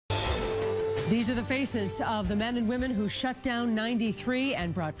These are the faces of the men and women who shut down 93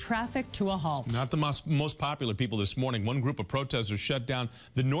 and brought traffic to a halt. Not the most popular people this morning. One group of protesters shut down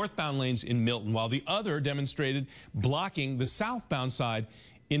the northbound lanes in Milton, while the other demonstrated blocking the southbound side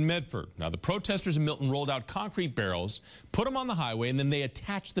in Medford. Now, the protesters in Milton rolled out concrete barrels, put them on the highway, and then they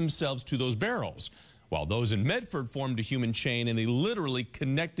attached themselves to those barrels, while those in Medford formed a human chain, and they literally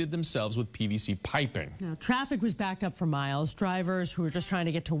connected themselves with PVC piping. Now, traffic was backed up for miles. Drivers who were just trying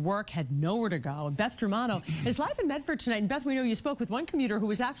to get to work had nowhere to go. And Beth Germano is live in Medford tonight. And Beth, we know you spoke with one commuter who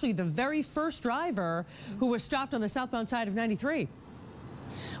was actually the very first driver who was stopped on the southbound side of 93.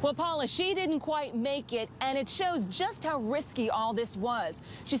 Well, Paula, she didn't quite make it, and it shows just how risky all this was.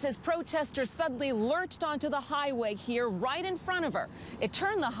 She says protesters suddenly lurched onto the highway here right in front of her. It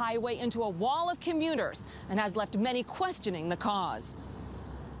turned the highway into a wall of commuters and has left many questioning the cause.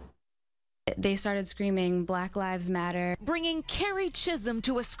 They started screaming, "Black Lives Matter," bringing Carrie Chisholm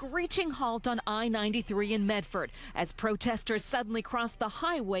to a screeching halt on I-93 in Medford as protesters suddenly crossed the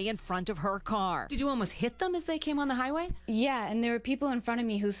highway in front of her car. Did you almost hit them as they came on the highway? Yeah, and there were people in front of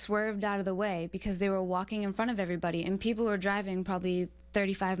me who swerved out of the way because they were walking in front of everybody, and people were driving probably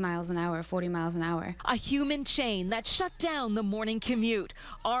 35 miles an hour, 40 miles an hour. A human chain that shut down the morning commute.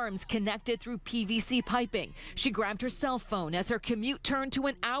 Arms connected through PVC piping. She grabbed her cell phone as her commute turned to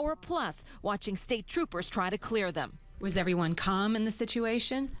an hour plus, watching state troopers try to clear them. Was everyone calm in the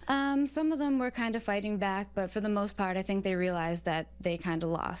situation? Some of them were kind of fighting back, but for the most part, I think they realized that they kind of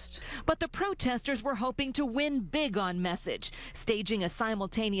lost. But the protesters were hoping to win big on message, staging a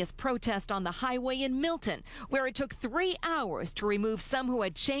simultaneous protest on the highway in Milton, where it took 3 hours to remove some who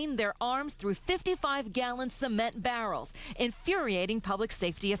had chained their arms through 55-gallon cement barrels, infuriating public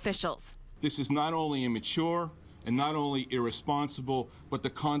safety officials. This is not only immature and not only irresponsible, but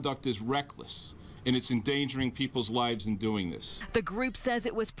the conduct is reckless. And it's endangering people's lives in doing this. The group says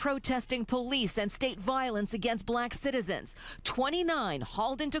it was protesting police and state violence against black citizens. 29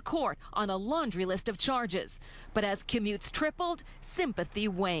 hauled into court on a laundry list of charges. But as commutes tripled, sympathy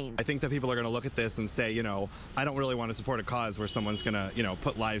waned. I think that people are going to look at this and say, you know, I don't really want to support a cause where someone's going to, you know,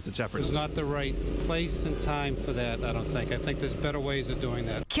 put lives at jeopardy. It's not the right place and time for that, I don't think. I think there's better ways of doing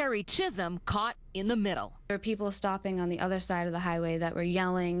that. Carrie Chisholm caught in the middle. There were people stopping on the other side of the highway that were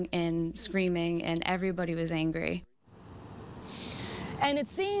yelling and screaming, and everybody was angry. And it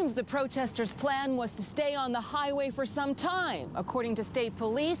seems the protesters' plan was to stay on the highway for some time. According to state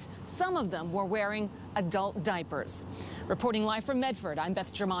police, some of them were wearing adult diapers. Reporting live from Medford, I'm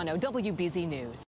Beth Germano, WBZ News.